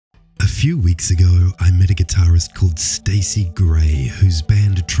few weeks ago, I met a guitarist called Stacey Gray, whose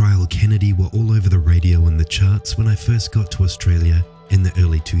band Trial Kennedy were all over the radio and the charts when I first got to Australia in the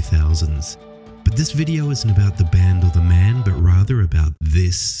early 2000s. But this video isn't about the band or the man, but rather about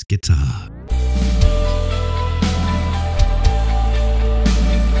this guitar.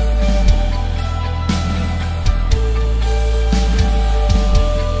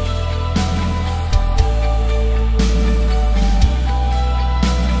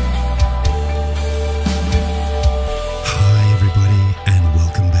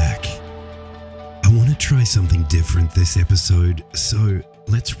 Try something different this episode, so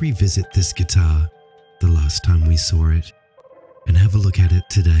let's revisit this guitar the last time we saw it and have a look at it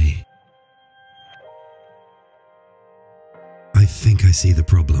today. I think I see the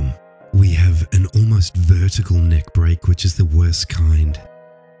problem. We have an almost vertical neck break, which is the worst kind.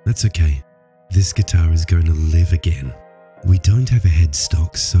 That's okay. This guitar is going to live again. We don't have a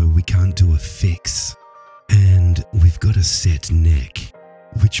headstock, so we can't do a fix. And we've got a set neck,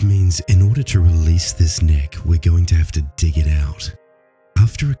 which means in order to release this neck, we're going to have to dig it out.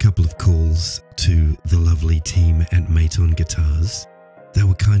 After a couple of calls to the lovely team at Maton Guitars, they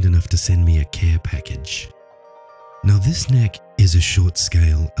were kind enough to send me a care package. Now this neck is a short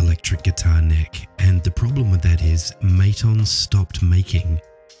scale electric guitar neck, and the problem with that is Maton stopped making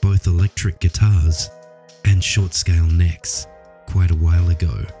both electric guitars and short scale necks quite a while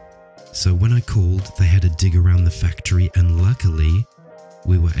ago. So when I called, they had to dig around the factory, and luckily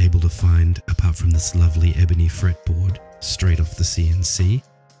we were able to find, apart from this lovely ebony fretboard straight off the CNC,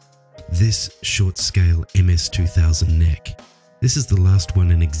 this short scale MS2000 neck. This is the last one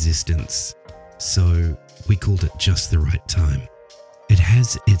in existence, so we called it just the right time. It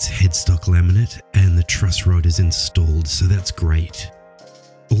has its headstock laminate and the truss rod is installed, so that's great.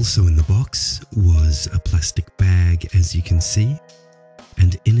 Also in the box was a plastic bag, as you can see,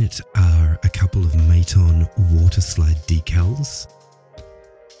 and in it are a couple of Maton water slide decals.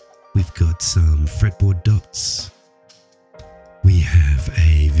 We've got some fretboard dots. We have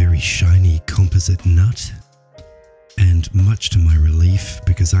a very shiny composite nut. And much to my relief,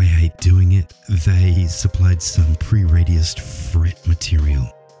 because I hate doing it, they supplied some pre-radiused fret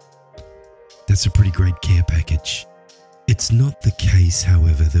material. That's a pretty great care package. It's not the case,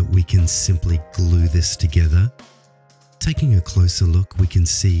 however, that we can simply glue this together. Taking a closer look, we can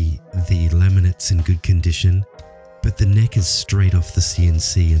see the laminate's in good condition, but the neck is straight off the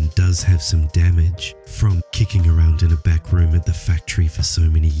CNC and does have some damage from kicking around in a back room at the factory for so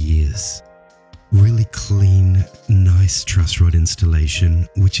many years. Really clean, nice truss rod installation,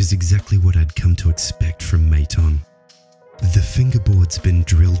 which is exactly what I'd come to expect from Maton. The fingerboard's been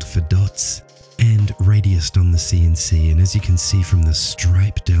drilled for dots and radiused on the CNC, and as you can see from the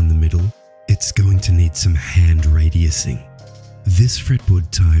stripe down the middle, it's going to need some hand radiusing. This fretboard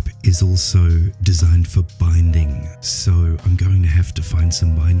type is also designed for binding, so I'm going to have to find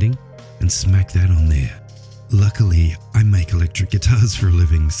some binding and smack that on there. Luckily, I make electric guitars for a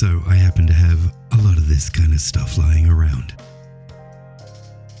living, so I happen to have a lot of this kind of stuff lying around.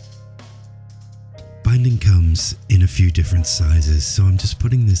 Binding comes in a few different sizes, so I'm just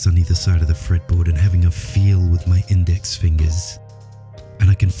putting this on either side of the fretboard and having a feel with my index fingers.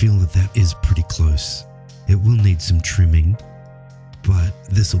 And I can feel that that is pretty close. It will need some trimming, but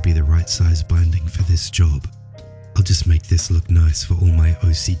this will be the right size binding for this job. I'll just make this look nice for all my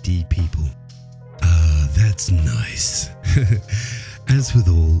OCD people. That's nice. As with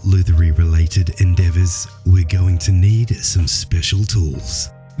all lutherie related endeavors, we're going to need some special tools.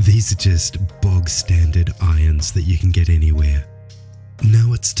 These are just bog standard irons that you can get anywhere.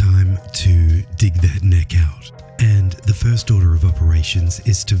 Now it's time to dig that neck out, and the first order of operations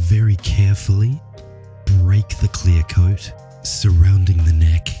is to very carefully break the clear coat surrounding the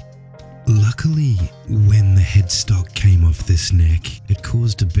neck. Luckily, when the headstock came off this neck, it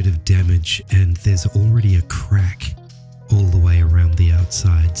caused a bit of damage, and there's already a crack all the way around the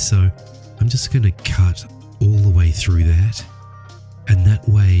outside, so I'm just going to cut all the way through that, and that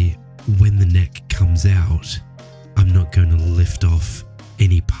way when the neck comes out, I'm not going to lift off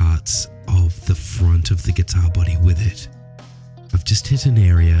any parts of the front of the guitar body with it. I've just hit an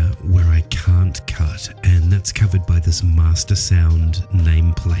area where I can't cut, and that's covered by this Mastersound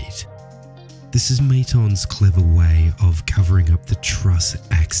nameplate. This is Maton's clever way of covering up the truss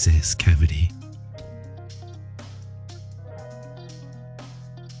access cavity.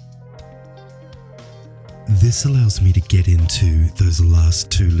 This allows me to get into those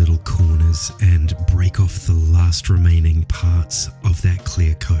last two little corners and break off the last remaining parts of that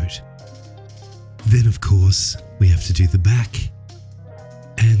clear coat. Then of course, we have to do the back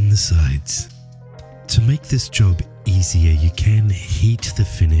and the sides. To make this job easier, you can heat the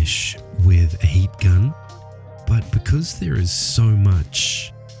finish with a heat gun, but because there is so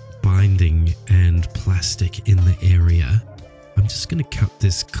much binding and plastic in the area, I'm just going to cut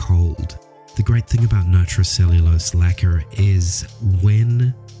this cold. The great thing about nitrocellulose lacquer is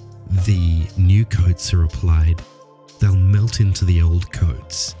when the new coats are applied, they'll melt into the old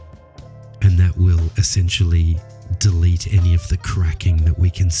coats, and that will essentially delete any of the cracking that we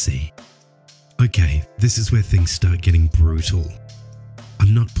can see. Okay, this is where things start getting brutal.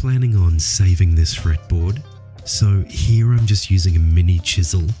 I'm not planning on saving this fretboard, so here I'm just using a mini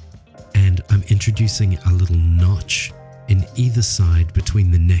chisel, and I'm introducing a little notch in either side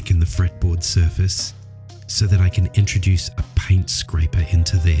between the neck and the fretboard surface so that I can introduce a paint scraper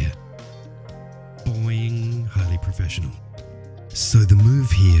into there. Boing, highly professional. So the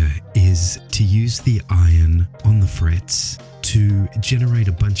move here is to use the iron on the frets to generate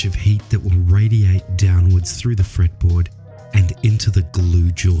a bunch of heat that will radiate downwards through the fretboard and into the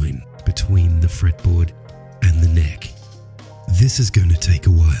glue joint between the fretboard and the neck. This is going to take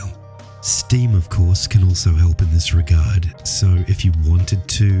a while. Steam, of course, can also help in this regard, so if you wanted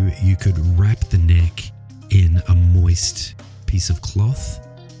to, you could wrap the neck in a moist piece of cloth,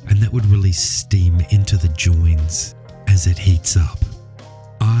 and that would release steam into the joins as it heats up.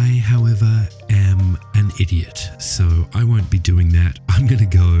 I, however, am an idiot, so I won't be doing that. I'm going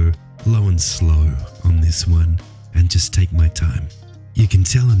to go low and slow on this one and just take my time. You can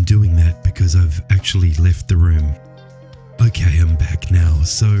tell I'm doing that because I've actually left the room. Okay, I'm back now,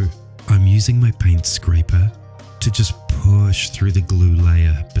 so I'm using my paint scraper to just push through the glue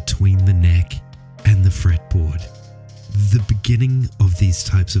layer between the neck and the fretboard. The beginning of these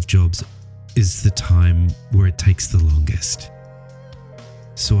types of jobs is the time where it takes the longest.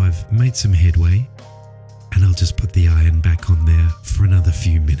 So I've made some headway, and I'll just put the iron back on there for another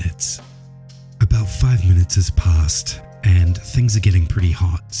few minutes. About 5 minutes has passed, and things are getting pretty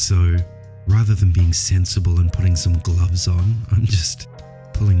hot, so rather than being sensible and putting some gloves on, I'm just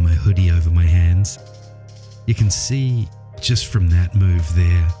pulling my hoodie over my hands. You can see just from that move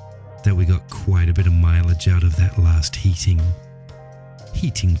there that we got quite a bit of mileage out of that last heating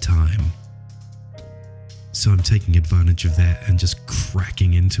time. So I'm taking advantage of that and just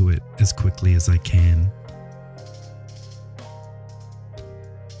cracking into it as quickly as I can.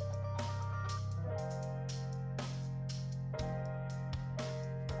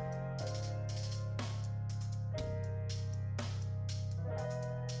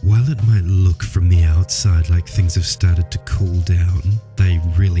 While it might look from the outside like things have started to cool down, they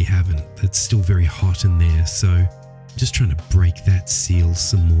really haven't. It's still very hot in there, so I'm just trying to break that seal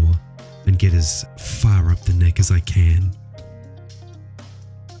some more and get as far up the neck as I can.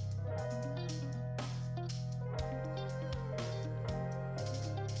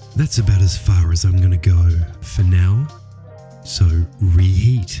 That's about as far as I'm going to go for now, so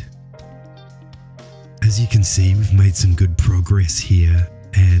reheat. As you can see, we've made some good progress here,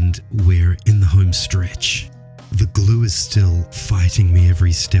 and we're in the home stretch. The glue is still fighting me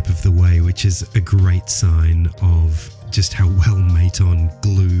every step of the way, which is a great sign of just how well Maton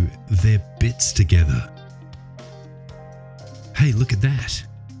glue their bits together. Hey, look at that.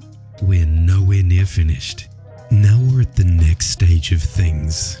 We're nowhere near finished. Now we're at the next stage of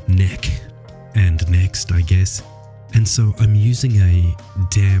things, neck, and next, I guess. And so I'm using a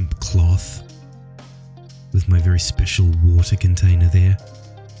damp cloth with my very special water container there.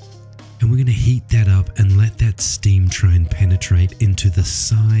 And we're going to heat that up and let that steam try and penetrate into the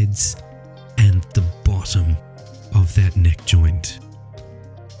sides and the bottom of that neck joint.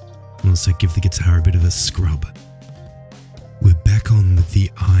 And also give the guitar a bit of a scrub. We're back on the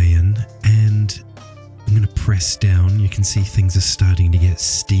iron, and I'm going to press down. You can see things are starting to get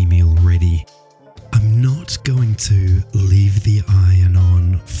steamy already. I'm not going to leave the iron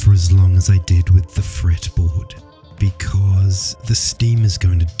on for as long as I did with the fretboard, because the steam is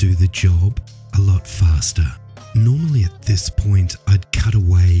going to do the job a lot faster. Normally at this point I'd cut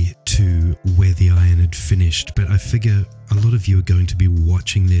away to where the iron had finished, but I figure a lot of you are going to be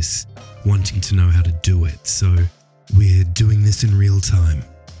watching this wanting to know how to do it, so we're doing this in real time.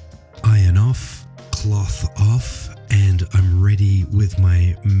 Iron off, cloth off, and I'm ready with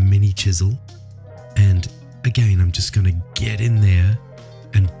my mini chisel. And again, I'm just going to get in there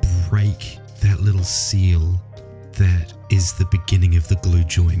and break that little seal that is the beginning of the glue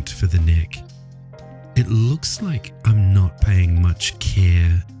joint for the neck. It looks like I'm not paying much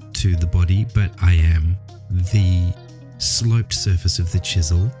care to the body, but I am. The sloped surface of the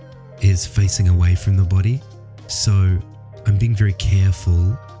chisel is facing away from the body, so I'm being very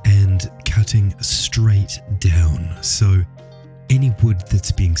careful and cutting straight down. So any wood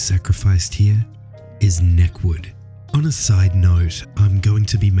that's being sacrificed here is neckwood. On a side note, I'm going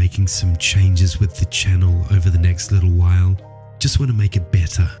to be making some changes with the channel over the next little while. Just want to make it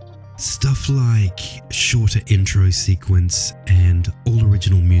better. Stuff like shorter intro sequence and all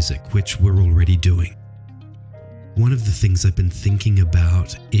original music, which we're already doing. One of the things I've been thinking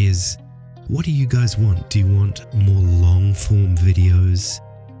about is, what do you guys want? Do you want more long form videos?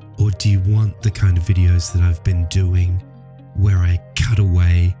 Or do you want the kind of videos that I've been doing where I cut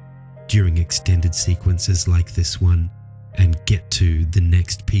away during extended sequences like this one and get to the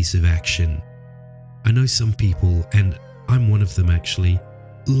next piece of action? I know some people, and I'm one of them actually,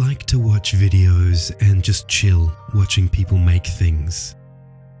 like to watch videos and just chill watching people make things.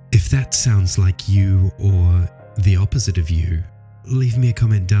 If that sounds like you or the opposite of you, leave me a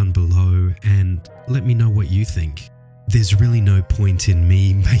comment down below and let me know what you think. There's really no point in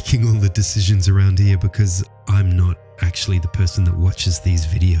me making all the decisions around here because I'm not actually the person that watches these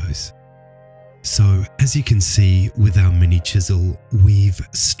videos. So as you can see with our mini chisel, we've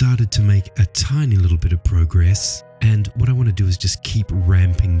started to make a tiny little bit of progress, and what I want to do is just keep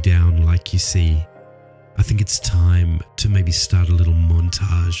ramping down like you see. I think it's time to maybe start a little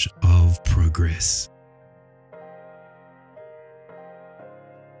montage of progress.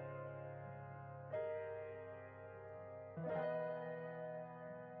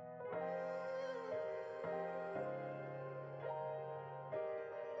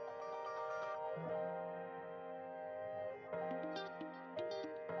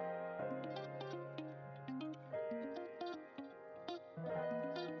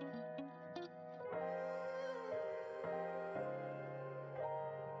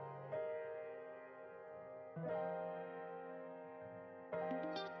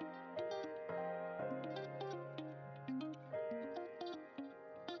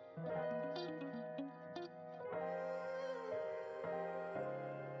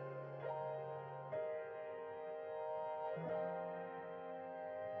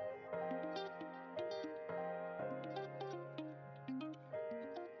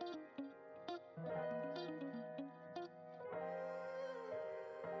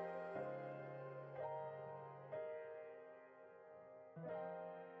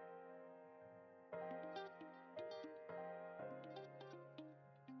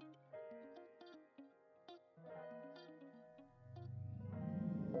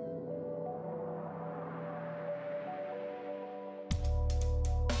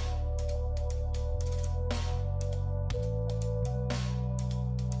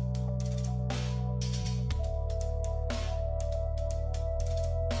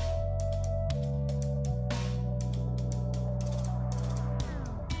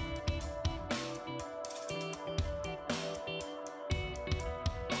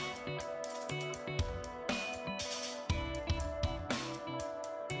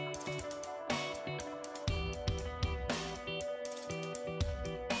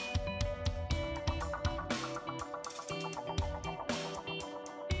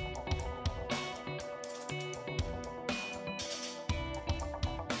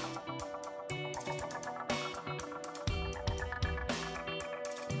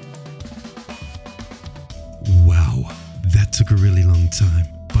 Wow, that took a really long time,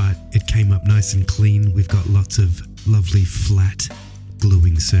 but it came up nice and clean. We've got lots of lovely flat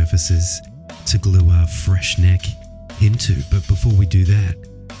gluing surfaces to glue our fresh neck into, but before we do that,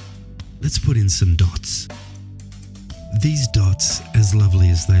 let's put in some dots. These dots, as lovely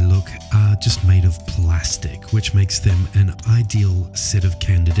as they look, are just made of plastic, which makes them an ideal set of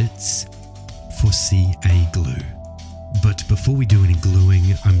candidates for CA glue. But before we do any gluing,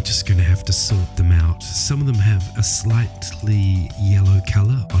 I'm just going to have to sort them out. Some of them have a slightly yellow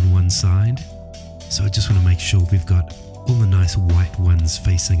color on one side, so I just want to make sure we've got all the nice white ones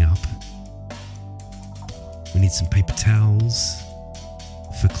facing up. We need some paper towels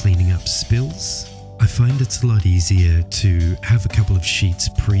for cleaning up spills. I find it's a lot easier to have a couple of sheets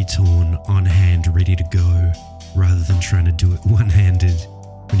pre-torn on hand ready to go rather than trying to do it one-handed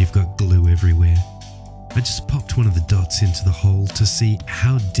when you've got glue everywhere. I just popped one of the dots into the hole to see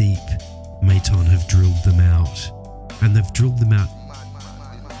how deep Maton have drilled them out, and they've drilled them out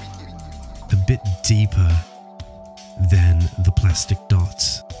a bit deeper than the plastic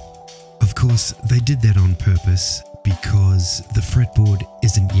dots. Of course, they did that on purpose because the fretboard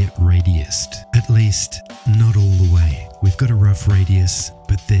isn't yet radiused, at least not all the way. We've got a rough radius,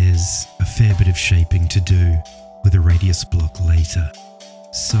 but there's a fair bit of shaping to do with a radius block later.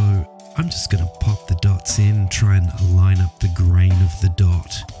 So I'm just going to pop the dots in, try and line up the grain of the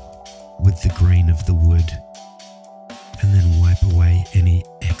dot with the grain of the wood, and then wipe away any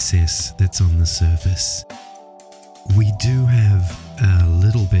excess that's on the surface. We do have a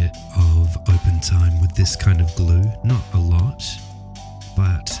little bit of open time with this kind of glue, not a lot,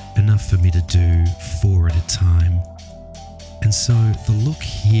 but enough for me to do 4 at a time. And so the look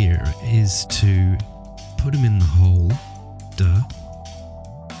here is to put them in the hole,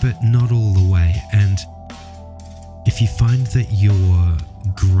 but not all the way. And if you find that your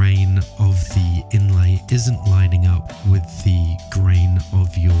grain of the inlay isn't lining up with the grain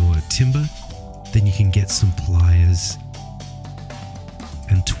of your timber, then you can get some pliers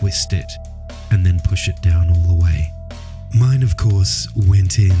and twist it and then push it down all the way. Mine, of course,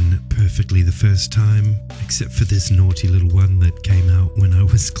 went in perfectly the first time, except for this naughty little one that came out when I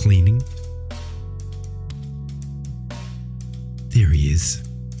was cleaning. There he is.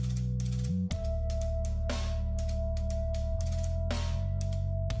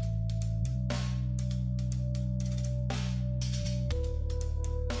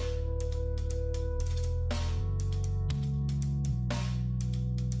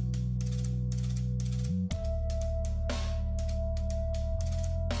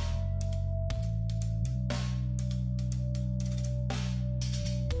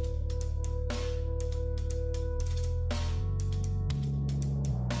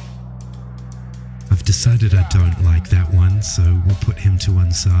 I've decided I don't like that one, so we'll put him to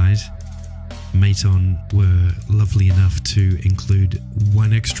one side. Maton were lovely enough to include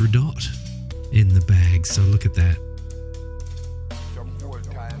 1 extra dot in the bag, so look at that.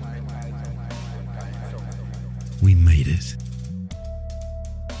 We made it.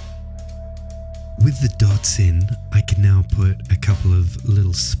 With the dots in, I can now put a couple of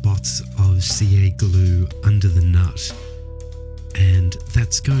little spots of CA glue under the nut, and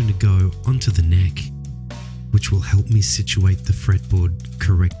that's going to go onto the neck, which will help me situate the fretboard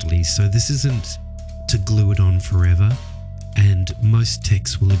correctly. So this isn't to glue it on forever, and most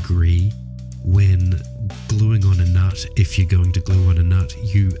techs will agree when gluing on a nut, if you're going to glue on a nut,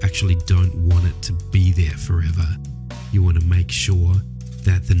 you actually don't want it to be there forever. You want to make sure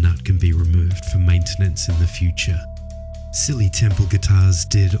that the nut can be removed for maintenance in the future. Silly Temple Guitars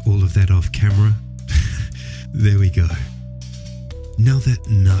did all of that off camera. There we go. Now that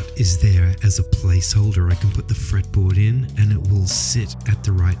nut is there as a placeholder, I can put the fretboard in and it will sit at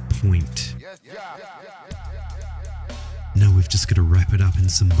the right point. Now we've just got to wrap it up in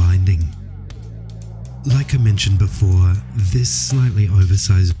some binding. Like I mentioned before, this slightly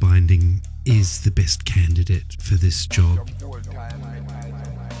oversized binding is the best candidate for this job.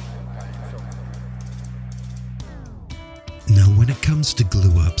 Now when it comes to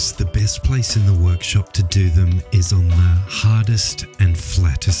glue-ups, the best place in the workshop to do them is on the hardest and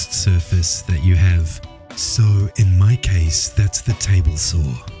flattest surface that you have. So in my case, that's the table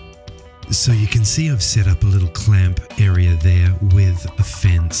saw. So you can see I've set up a little clamp area there with a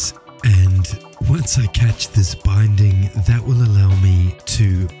fence, and once I catch this binding, that will allow me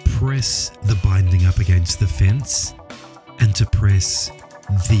to press the binding up against the fence and to press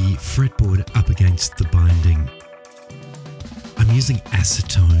the fretboard up against the binding. I'm using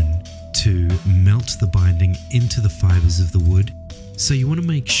acetone to melt the binding into the fibers of the wood, so you want to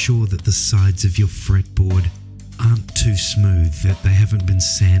make sure that the sides of your fretboard aren't too smooth, that they haven't been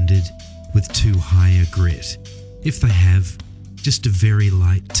sanded with too high a grit. If they have, just a very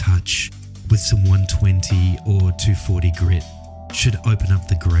light touch with some 120 or 240 grit should open up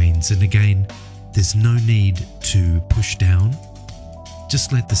the grains, and again, there's no need to push down,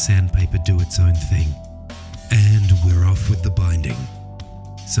 just let the sandpaper do its own thing. And we're off with the binding.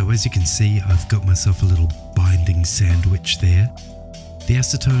 So as you can see, I've got myself a little binding sandwich there. The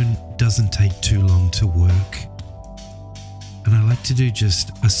acetone doesn't take too long to work, and I like to do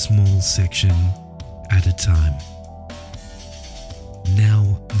just a small section at a time.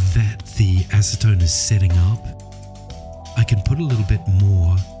 Now that the acetone is setting up, I can put a little bit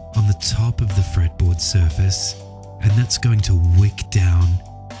more on the top of the fretboard surface, and that's going to wick down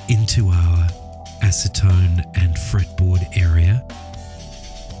into our acetone and fretboard area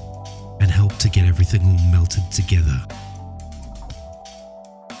and help to get everything all melted together.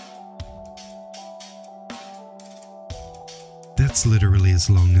 That's literally as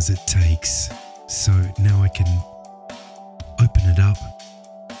long as it takes. So now I can open it up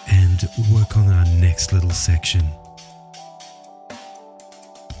and work on our next little section.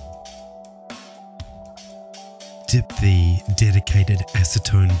 Dip the dedicated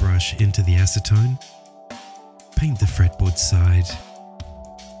acetone brush into the acetone, paint the fretboard side,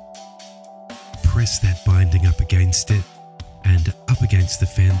 press that binding up against it and up against the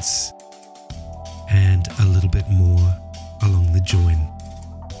fence, and a little bit more along the join.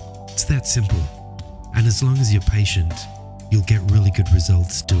 It's that simple, and as long as you're patient, you'll get really good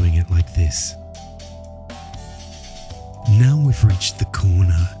results doing it like this. Now we've reached the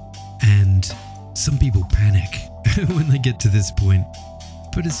corner, and some people panic when they get to this point,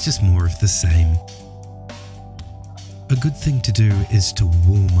 but it's just more of the same. A good thing to do is to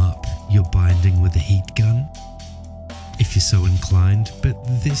warm up your binding with a heat gun, if you're so inclined, but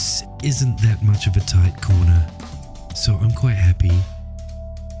this isn't that much of a tight corner, so I'm quite happy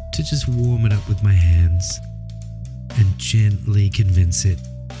to just warm it up with my hands and gently convince it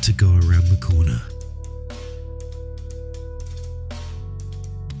to go around the corner.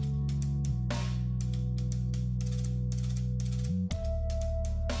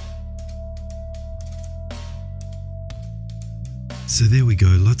 So there we go,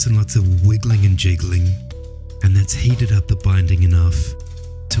 lots and lots of wiggling and jiggling, and that's heated up the binding enough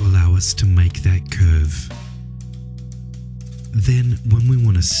to allow us to make that curve. Then when we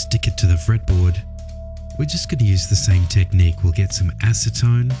want to stick it to the fretboard, we're just going to use the same technique. We'll get some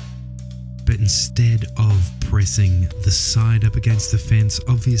acetone, but instead of pressing the side up against the fence,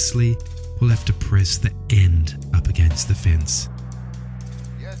 obviously we'll have to press the end up against the fence.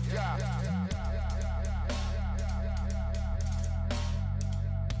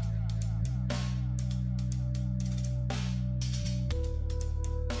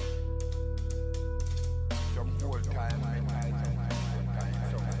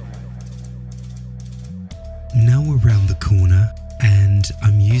 Now we're around the corner, and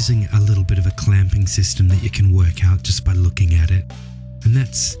I'm using a little bit of a clamping system that you can work out just by looking at it, and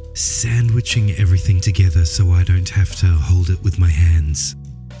that's sandwiching everything together so I don't have to hold it with my hands.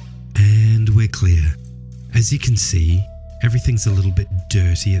 And we're clear. As you can see, everything's a little bit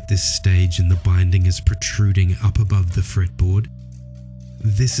dirty at this stage and the binding is protruding up above the fretboard.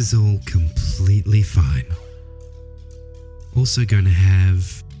 This is all completely fine. Also going to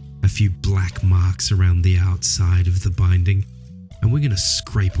have a few black marks around the outside of the binding, and we're going to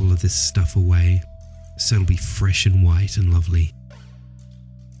scrape all of this stuff away so it'll be fresh and white and lovely.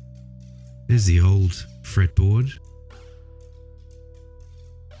 There's the old fretboard.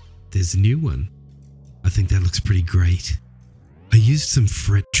 There's a new one. I think that looks pretty great. I used some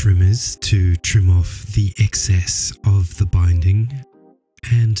fret trimmers to trim off the excess of the binding,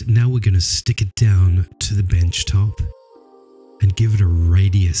 and now we're going to stick it down to the bench top and give it a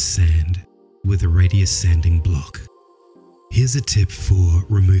radius sand with a radius sanding block. Here's a tip for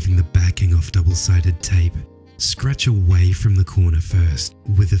removing the backing off double-sided tape. Scratch away from the corner first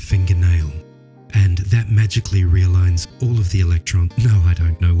with a fingernail, and that magically realigns all of the electrons. No, I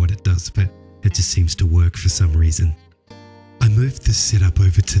don't know what it does, but it just seems to work for some reason. I moved this setup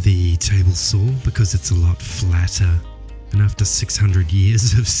over to the table saw because it's a lot flatter, and after 600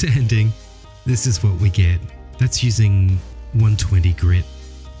 years of sanding, this is what we get. That's using 120 grit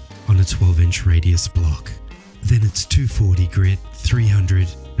on a 12-inch radius block. Then it's 240 grit, 300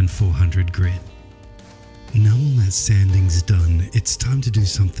 and 400 grit. Now all that sanding's done, it's time to do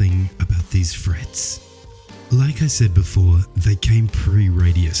something about these frets. Like I said before, they came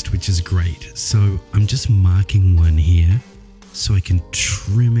pre-radiused, which is great. So I'm just marking one here so I can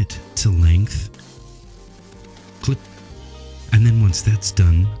trim it to length. Clip. And then once that's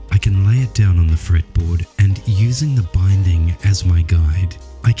done, I can lay it down on the fretboard, and using the binding as my guide,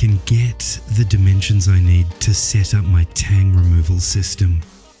 I can get the dimensions I need to set up my tang removal system.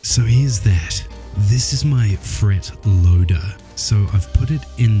 So here's that. This is my fret loader. So I've put it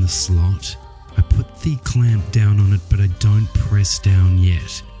in the slot. I put the clamp down on it, but I don't press down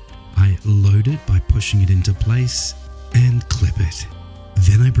yet. I load it by pushing it into place and clip it.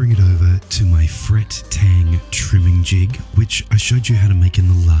 Then I bring it over to my fret tang trimming jig, which I showed you how to make in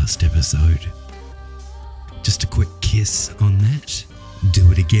the last episode. Just a quick kiss on that.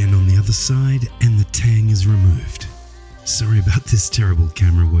 Do it again on the other side and the tang is removed. Sorry about this terrible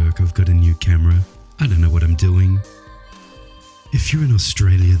camera work, I've got a new camera. I don't know what I'm doing. If you're in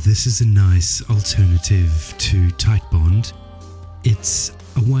Australia, this is a nice alternative to Titebond. It's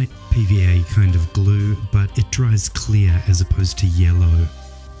a white PVA kind of glue, but it dries clear as opposed to yellow,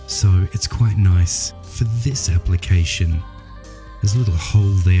 so it's quite nice for this application. There's a little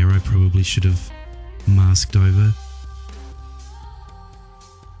hole there I probably should have masked over.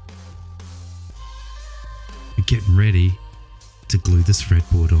 We're getting ready to glue this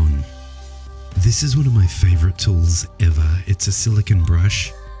fretboard on. This is one of my favorite tools ever. It's a silicone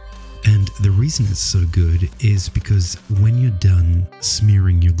brush. And the reason it's so good is because when you're done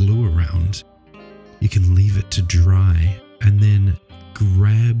smearing your glue around, you can leave it to dry and then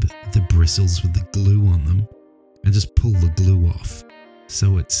grab the bristles with the glue on them and just pull the glue off.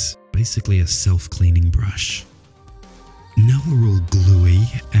 So it's basically a self-cleaning brush. Now we're all gluey,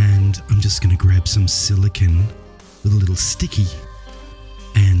 and I'm just going to grab some silicone with a little sticky,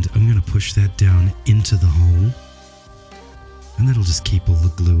 and I'm going to push that down into the hole. and that'll just keep all the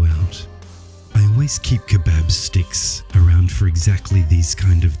glue out. I always keep kebab sticks around for exactly these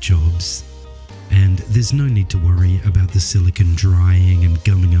kind of jobs, and there's no need to worry about the silicone drying and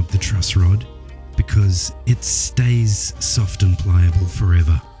gumming up the truss rod because it stays soft and pliable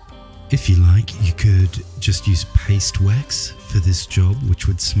forever. If you like, you could just use paste wax for this job, which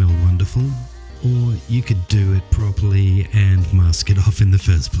would smell wonderful, or you could do it properly and mask it off in the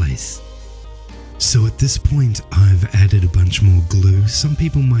first place. So at this point, I've added a bunch more glue. Some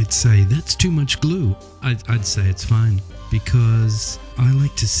people might say, that's too much glue. I'd say it's fine, because I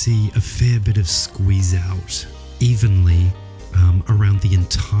like to see a fair bit of squeeze out evenly around the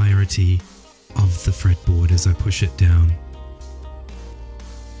entirety of the fretboard as I push it down.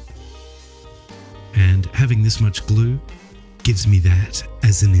 And having this much glue gives me that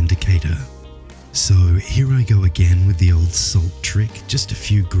as an indicator. So here I go again with the old salt trick, just a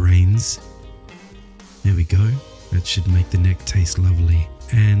few grains. There we go, that should make the neck taste lovely.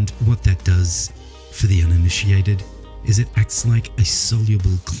 And what that does for the uninitiated is it acts like a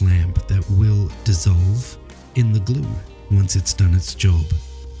soluble clamp that will dissolve in the glue once it's done its job.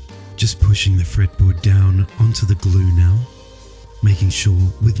 Just pushing the fretboard down onto the glue now, making sure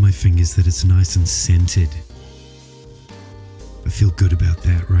with my fingers that it's nice and scented. I feel good about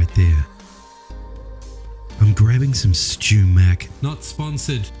that right there. I'm grabbing some Stew Mac, not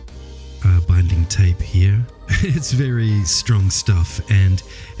sponsored, binding tape here. It's very strong stuff and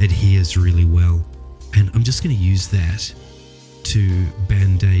adheres really well. And I'm just going to use that to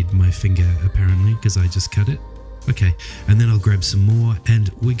band-aid my finger apparently because I just cut it. Okay, and then I'll grab some more and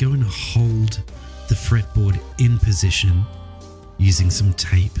we're going to hold the fretboard in position using some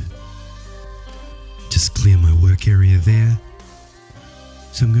tape. Just clear my work area there.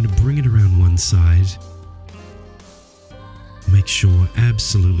 So I'm going to bring it around one side. Make sure,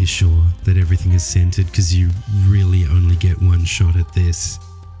 absolutely sure, that everything is centered because you really only get one shot at this.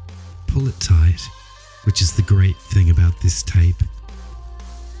 Pull it tight, which is the great thing about this tape,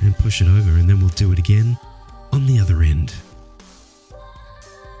 and push it over, and then we'll do it again on the other end.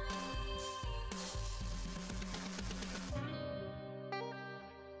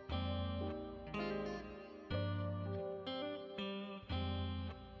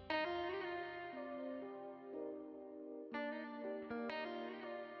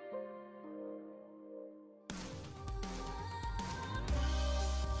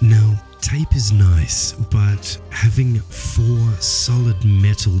 Now, tape is nice, but having 4 solid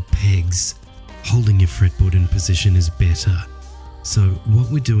metal pegs holding your fretboard in position is better. So what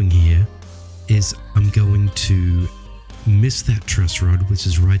we're doing here is I'm going to miss that truss rod, which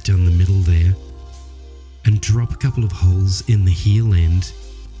is right down the middle there, and drop a couple of holes in the heel end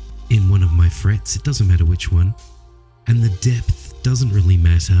in one of my frets. It doesn't matter which one. And the depth doesn't really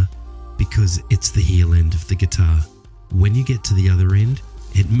matter because it's the heel end of the guitar. When you get to the other end,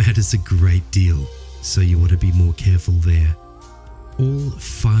 it matters a great deal, so you want to be more careful there. All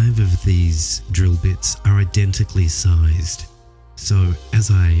 5 of these drill bits are identically sized, so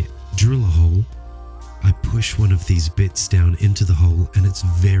as I drill a hole, I push one of these bits down into the hole and it's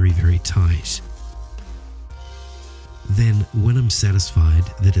very, very tight. Then when I'm satisfied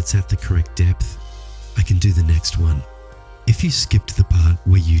that it's at the correct depth, I can do the next one. If you skipped the part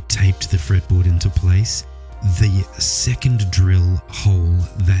where you taped the fretboard into place, the second drill hole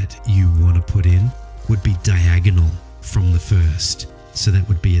that you want to put in would be diagonal from the first. So that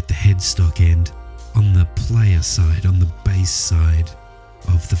would be at the headstock end on the player side, on the bass side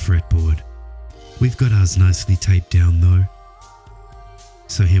of the fretboard. We've got ours nicely taped down though.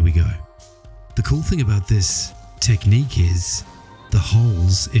 So here we go. The cool thing about this technique is the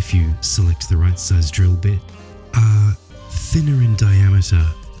holes, if you select the right size drill bit, are thinner in diameter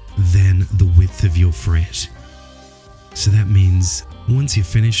than the width of your fret. So that means once you're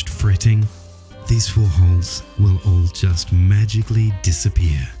finished fretting, these 4 holes will all just magically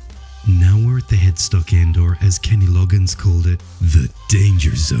disappear. Now we're at the headstock end, or as Kenny Loggins called it, the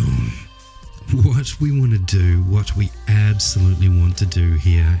danger zone. What we want to do, what we absolutely want to do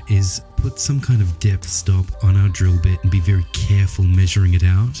here is put some kind of depth stop on our drill bit and be very careful measuring it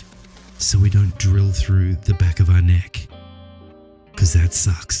out so we don't drill through the back of our neck, because that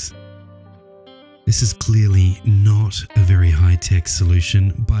sucks. This is clearly not a very high-tech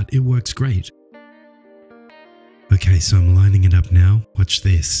solution, but it works great. Okay, so I'm lining it up now. Watch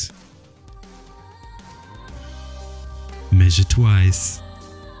this. Measure twice.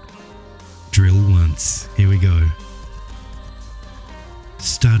 Drill once. Here we go.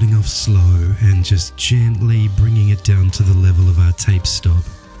 Starting off slow and just gently bringing it down to the level of our tape stop.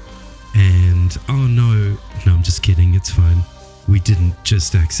 And, oh no, I'm just kidding, it's fine. we didn't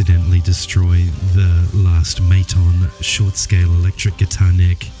just accidentally destroy the last Maton short-scale electric guitar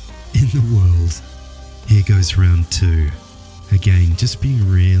neck in the world. Here goes round 2. Again, just being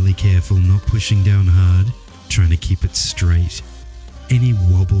really careful, not pushing down hard, trying to keep it straight. Any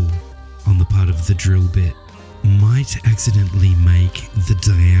wobble on the part of the drill bit might accidentally make the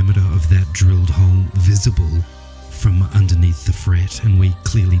diameter of that drilled hole visible from underneath the fret, and we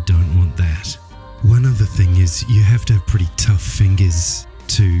clearly don't want that. One other thing is you have to have pretty tough fingers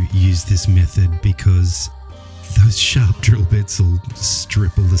to use this method, because those sharp drill bits will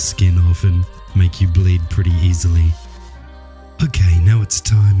strip all the skin off and make you bleed pretty easily. Okay, now it's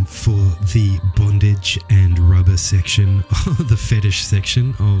time for the bondage and rubber section, the fetish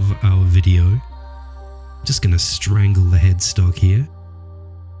section of our video. Just going to strangle the headstock here.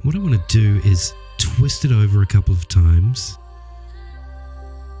 What I want to do is twist it over a couple of times,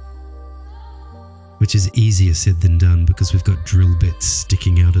 which is easier said than done because we've got drill bits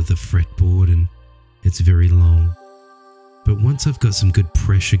sticking out of the fretboard and it's very long. But once I've got some good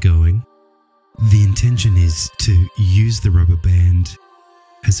pressure going, the intention is to use the rubber band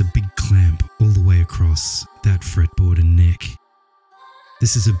as a big clamp all the way across that fretboard and neck.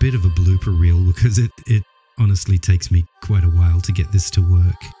 This is a bit of a blooper reel because it honestly takes me quite a while to get this to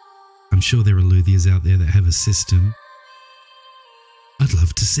work. I'm sure there are luthiers out there that have a system. I'd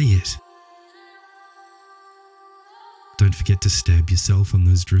love to see it. Don't forget to stab yourself on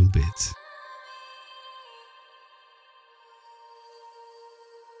those drill bits.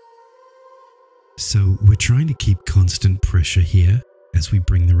 So we're trying to keep constant pressure here as we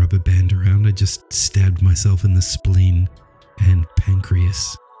bring the rubber band around. I just stabbed myself in the spleen and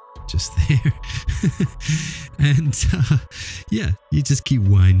pancreas just there. And yeah, you just keep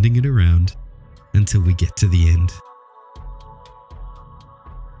winding it around until we get to the end.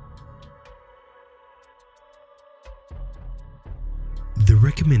 The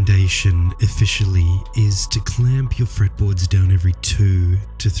recommendation officially is to clamp your fretboards down every 2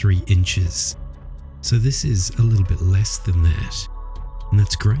 to 3 inches. So this is a little bit less than that, and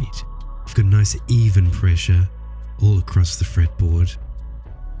that's great. We've got nice even pressure all across the fretboard.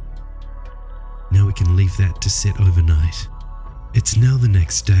 Now we can leave that to sit overnight. It's now the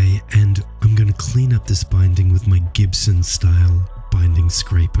next day, and I'm going to clean up this binding with my Gibson style binding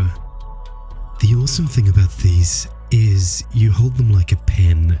scraper. The awesome thing about these is you hold them like a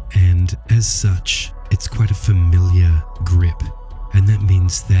pen, and as such, it's quite a familiar grip, and that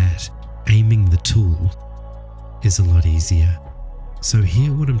means that aiming the tool is a lot easier. So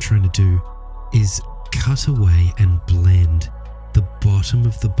here what I'm trying to do is cut away and blend the bottom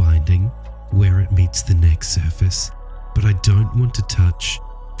of the binding where it meets the neck surface, but I don't want to touch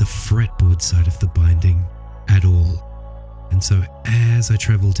the fretboard side of the binding at all. And so as I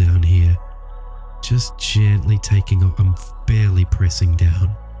travel down here, just gently taking off, I'm barely pressing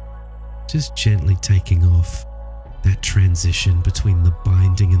down, just gently taking off that transition between the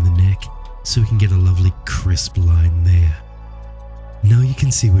binding and the neck so we can get a lovely crisp line there. Now you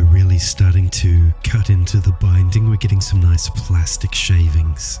can see we're really starting to cut into the binding. We're getting some nice plastic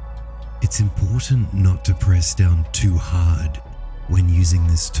shavings. It's important not to press down too hard when using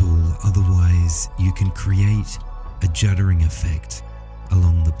this tool, otherwise you can create a juddering effect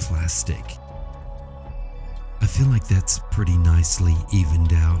along the plastic. I feel like that's pretty nicely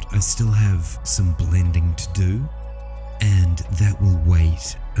evened out. I still have some blending to do, and that will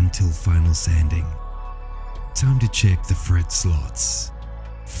wait until final sanding. Time to check the fret slots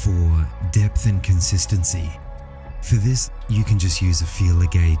for depth and consistency. For this, you can just use a feeler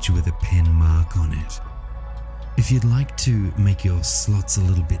gauge with a pen mark on it. If you'd like to make your slots a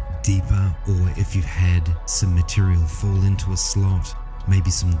little bit deeper, or if you've had some material fall into a slot, maybe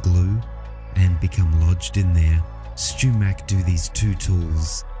some glue, and become lodged in there, StewMac do these 2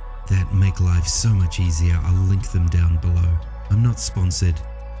 tools that make life so much easier. I'll link them down below. I'm not sponsored,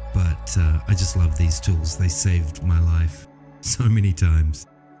 but I just love these tools. They saved my life so many times.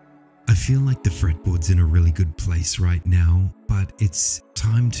 I feel like the fretboard's in a really good place right now, but it's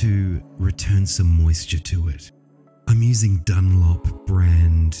time to return some moisture to it. I'm using Dunlop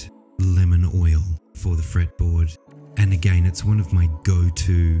brand lemon oil for the fretboard, and again, it's one of my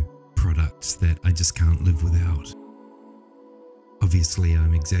go-to products that I just can't live without. Obviously,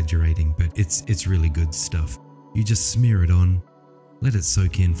 I'm exaggerating, but it's really good stuff. You just smear it on, let it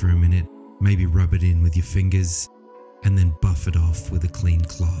soak in for a minute, maybe rub it in with your fingers, and then buff it off with a clean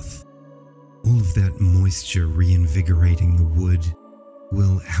cloth. All of that moisture reinvigorating the wood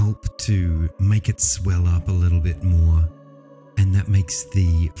will help to make it swell up a little bit more, and that makes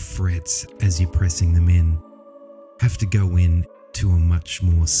the frets, as you're pressing them in, have to go in to a much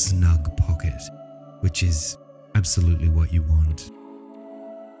more snug pocket, which is absolutely what you want.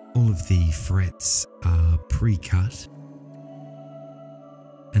 All of the frets are pre-cut,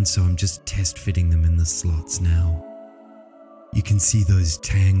 and so I'm just test fitting them in the slots now. You can see those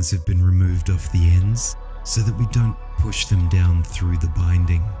tangs have been removed off the ends so that we don't push them down through the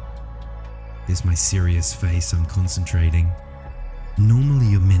binding. There's my serious face, I'm concentrating. Normally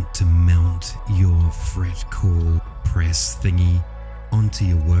you're meant to mount your fret call press thingy onto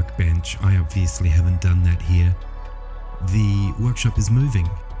your workbench. I obviously haven't done that here. The workshop is moving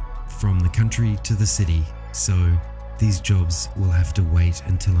from the country to the city, so these jobs will have to wait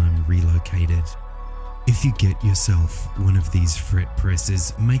until I'm relocated. If you get yourself one of these fret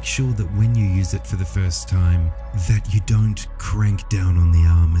presses, make sure that when you use it for the first time, that you don't crank down on the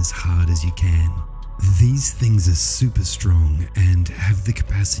arm as hard as you can. These things are super strong and have the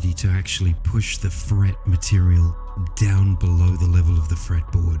capacity to actually push the fret material down below the level of the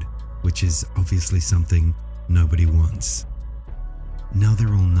fretboard, which is obviously something nobody wants. Now they're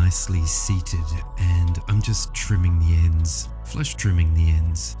all nicely seated and I'm just trimming the ends, flush trimming the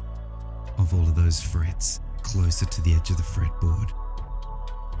ends of all of those frets closer to the edge of the fretboard.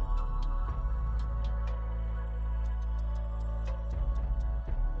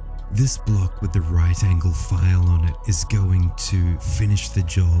 This block with the right angle file on it is going to finish the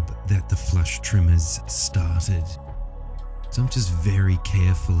job that the flush trimmers started. So I'm just very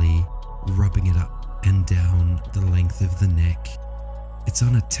carefully rubbing it up and down the length of the neck. It's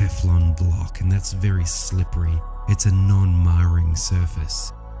on a Teflon block and that's very slippery. It's a non-marring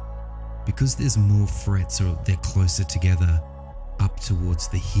surface. Because there's more frets or they're closer together up towards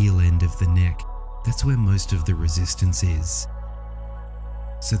the heel end of the neck, that's where most of the resistance is.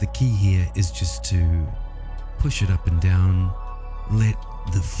 So the key here is just to push it up and down, let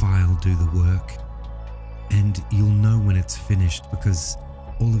the file do the work, and you'll know when it's finished because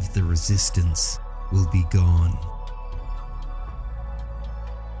all of the resistance will be gone.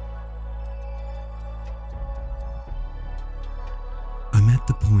 I'm at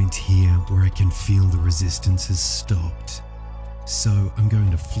the point here where I can feel the resistance has stopped. So I'm going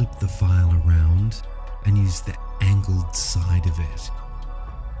to flip the file around and use the angled side of it.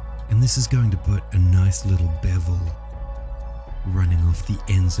 And this is going to put a nice little bevel running off the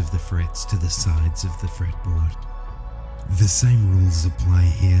ends of the frets to the sides of the fretboard. The same rules apply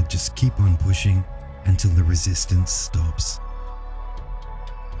here, just keep on pushing until the resistance stops.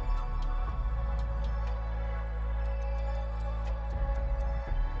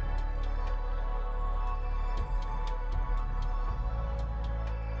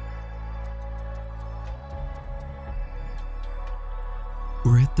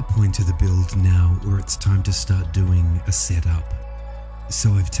 We're at the point of the build now where it's time to start doing a setup.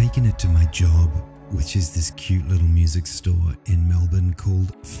 So I've taken it to my job, which is this cute little music store in Melbourne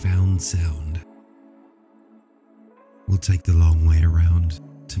called Found Sound. We'll take the long way around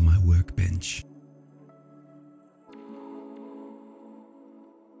to my workbench.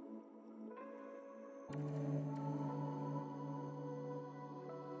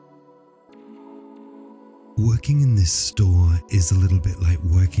 Working in this store is a little bit like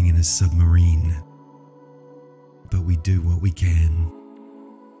working in a submarine, but we do what we can.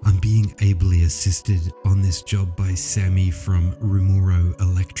 I'm being ably assisted on this job by Sammy from Maton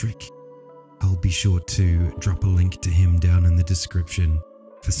Electric. I'll be sure to drop a link to him down in the description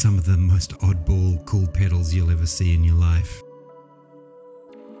for some of the most oddball cool pedals you'll ever see in your life.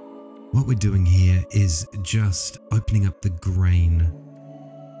 What we're doing here is just opening up the grain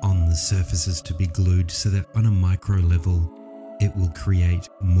on the surfaces to be glued so that on a micro level it will create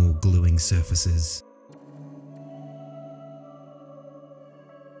more gluing surfaces.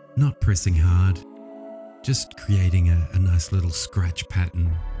 Not pressing hard, just creating a nice little scratch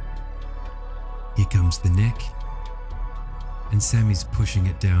pattern. Here comes the neck, and Sammy's pushing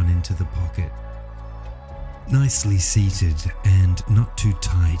it down into the pocket. Nicely seated and not too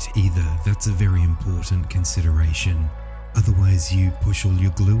tight either, that's a very important consideration. Otherwise you push all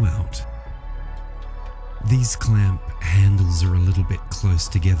your glue out. These clamp handles are a little bit close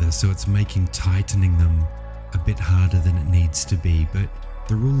together, so it's making tightening them a bit harder than it needs to be, but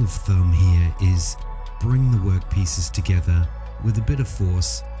the rule of thumb here is bring the work pieces together with a bit of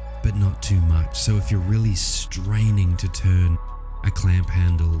force, but not too much. So if you're really straining to turn a clamp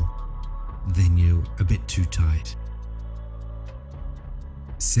handle, then you're a bit too tight.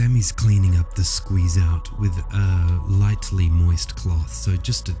 Sammy's cleaning up the squeeze out with a lightly moist cloth, so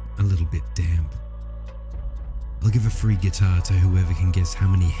just a little bit damp. I'll give a free guitar to whoever can guess how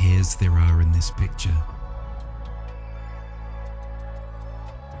many hairs there are in this picture.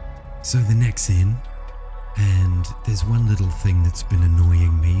 So the neck's in, and there's one little thing that's been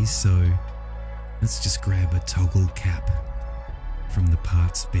annoying me, so Let's just grab a toggle cap from the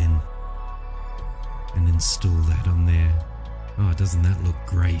parts bin and install that on there. Oh, doesn't that look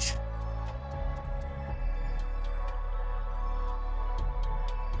great?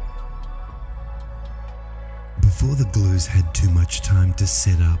 Before the glues had too much time to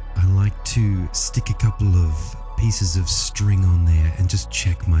set up, I like to stick a couple of pieces of string on there and just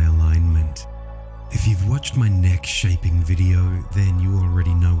check my alignment. If you've watched my neck shaping video, then you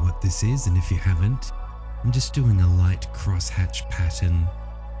already know what this is, and if you haven't, I'm just doing a light crosshatch pattern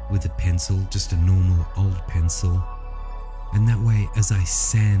with a pencil, just a normal old pencil, and that way as I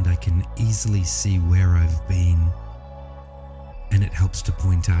sand I can easily see where I've been, and it helps to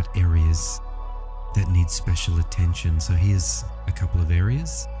point out areas that need special attention. So here's a couple of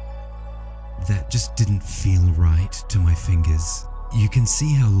areas that just didn't feel right to my fingers. You can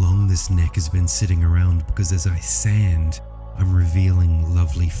see how long this neck has been sitting around because as I sand, I'm revealing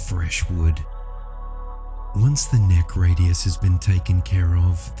lovely fresh wood. Once the neck radius has been taken care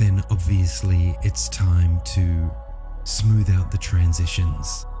of, then obviously it's time to smooth out the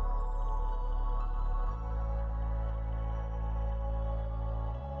transitions.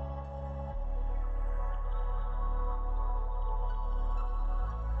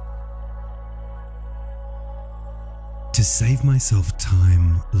 To save myself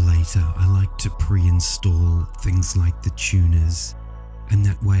time later, I like to pre-install things like the tuners, and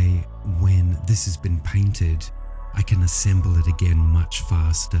that way when this has been painted, I can assemble it again much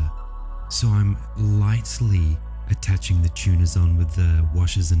faster. So I'm lightly attaching the tuners on with the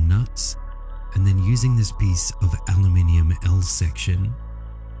washers and nuts, and then using this piece of aluminium L section,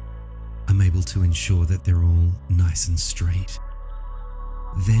 I'm able to ensure that they're all nice and straight.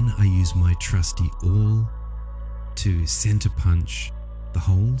 Then I use my trusty awl to center punch the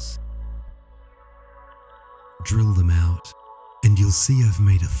holes, drill them out, and you'll see I've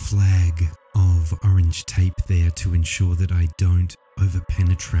made a flag of orange tape there to ensure that I don't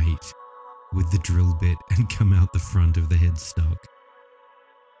over-penetrate with the drill bit and come out the front of the headstock.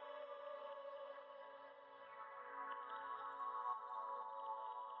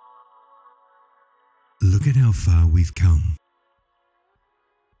 Look at how far we've come.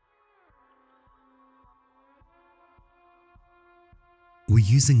 We're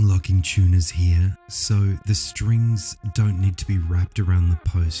using locking tuners here, so the strings don't need to be wrapped around the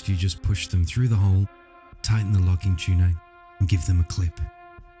post. You just push them through the hole, tighten the locking tuner, and give them a clip.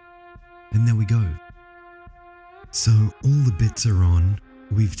 And there we go. So all the bits are on.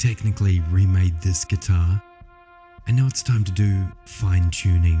 We've technically remade this guitar, and now it's time to do fine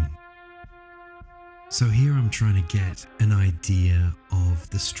tuning. So here I'm trying to get an idea of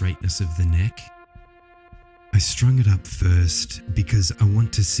the straightness of the neck. I strung it up first because I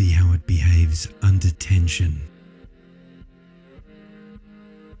want to see how it behaves under tension.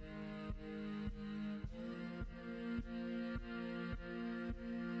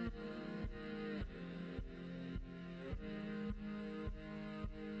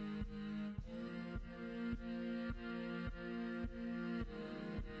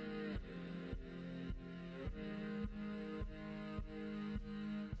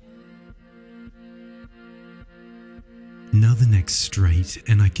 Now the neck's straight,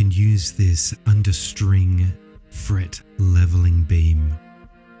 and I can use this understring fret leveling beam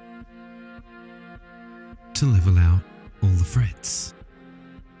to level out all the frets.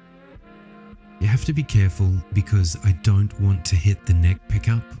 You have to be careful because I don't want to hit the neck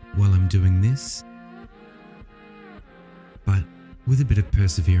pickup while I'm doing this, but with a bit of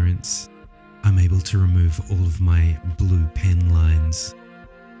perseverance, I'm able to remove all of my blue pen lines.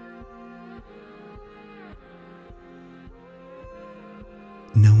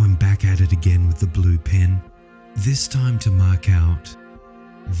 Now I'm back at it again with the blue pen, this time to mark out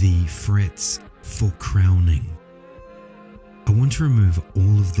the frets for crowning. I want to remove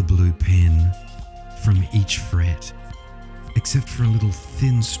all of the blue pen from each fret, except for a little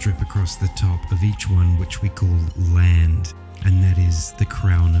thin strip across the top of each one, which we call land, and that is the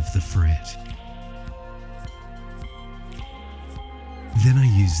crown of the fret. Then I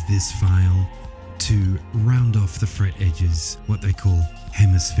use this file to round off the fret edges, what they call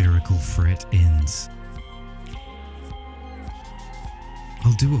hemispherical fret ends.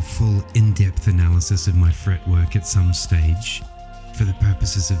 I'll do a full in-depth analysis of my fretwork at some stage. For the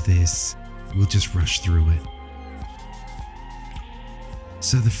purposes of this, we'll just rush through it.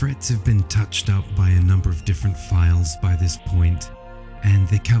 So the frets have been touched up by a number of different files by this point, and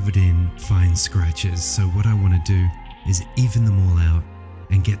they're covered in fine scratches. So what I want to do is even them all out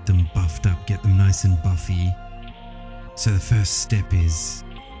and get them buffed up, get them nice and buffy. So the first step is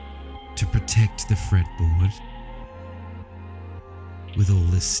to protect the fretboard with all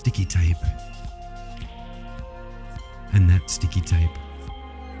this sticky tape. and that sticky tape,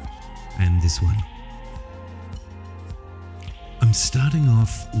 and this one. I'm starting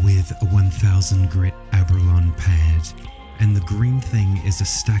off with a 1000 grit Abralon pad, and the green thing is a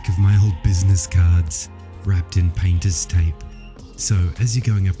stack of my old business cards wrapped in painter's tape. So as you're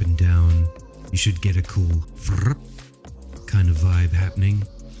going up and down, you should get a cool kind of vibe happening.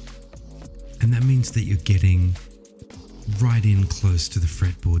 And that means that you're getting right in close to the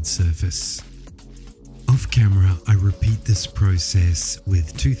fretboard surface. Off camera, I repeat this process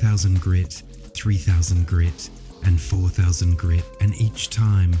with 2000 grit, 3000 grit, and 4000 grit, and each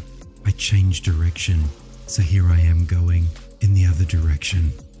time I change direction. So here I am going in the other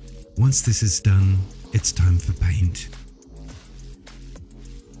direction. Once this is done, it's time for paint.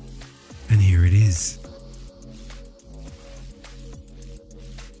 And here it is.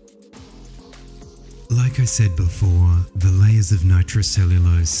 Like I said before, the layers of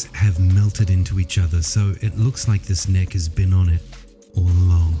nitrocellulose have melted into each other, so it looks like this neck has been on it all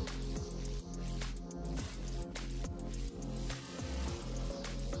along.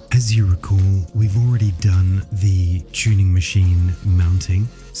 As you recall, we've already done the tuning machine mounting,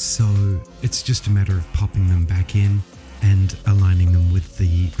 so it's just a matter of popping them back in and aligning them with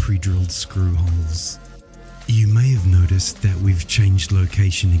the pre-drilled screw holes. You may have noticed that we've changed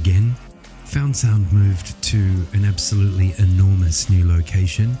location again. Found Sound moved to an absolutely enormous new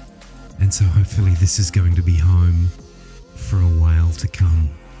location, and so hopefully this is going to be home for a while to come.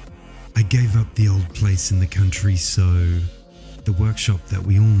 I gave up the old place in the country, so the workshop that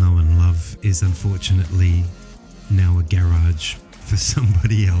we all know and love is unfortunately now a garage for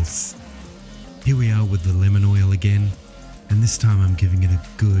somebody else. Here we are with the lemon oil again, and this time I'm giving it a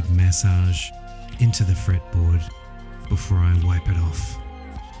good massage into the fretboard before I wipe it off.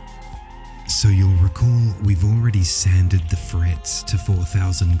 So you'll recall we've already sanded the frets to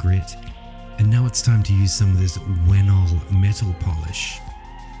 4000 grit, and now it's time to use some of this Wenol metal polish.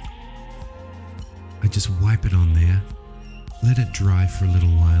 I just wipe it on there, let it dry for a little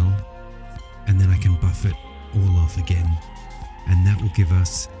while, and then I can buff it all off again, and that will give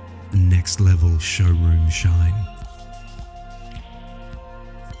us a next level showroom shine.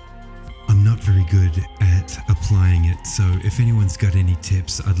 I'm not very good at applying it, so if anyone's got any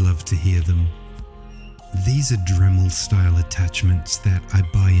tips, I'd love to hear them. These are Dremel style attachments that I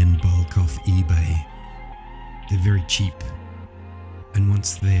buy in bulk off eBay. They're very cheap, and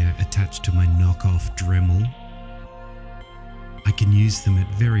once they're attached to my knockoff Dremel, I can use them at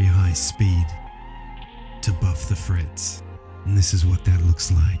very high speed to buff the frets, and this is what that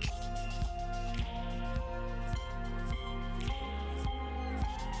looks like.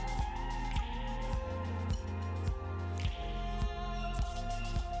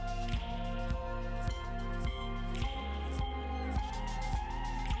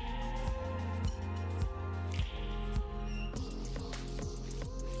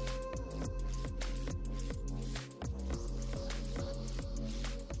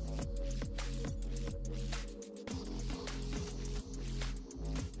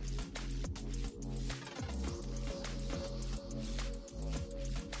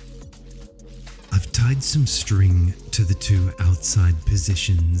 Tied some string to the two outside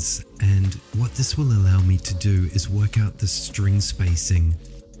positions, and what this will allow me to do is work out the string spacing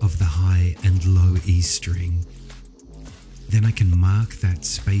of the high and low E string. Then I can mark that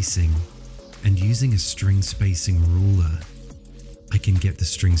spacing, and using a string spacing ruler, I can get the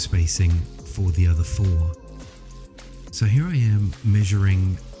string spacing for the other four. So here I am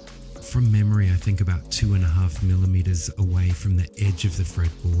measuring from memory, I think about 2.5 millimeters away from the edge of the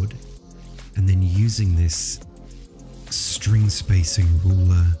fretboard, and then using this string spacing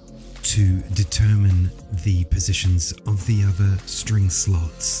ruler to determine the positions of the other string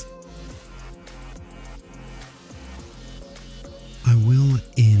slots. I will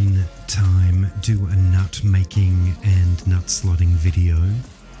in time do a nut making and nut slotting video.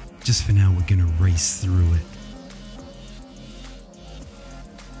 Just for now, we're going to race through it.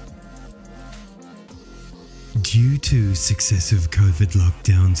 Due to successive COVID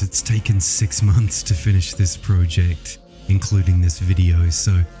lockdowns, it's taken 6 months to finish this project, including this video,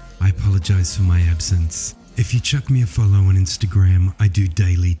 so I apologize for my absence. If you chuck me a follow on Instagram, I do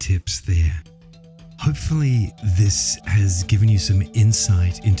daily tips there. Hopefully this has given you some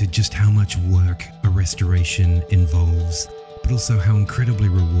insight into just how much work a restoration involves, but also how incredibly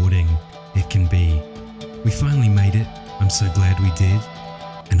rewarding it can be. We finally made it. I'm so glad we did,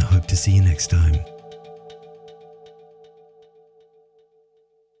 and I hope to see you next time.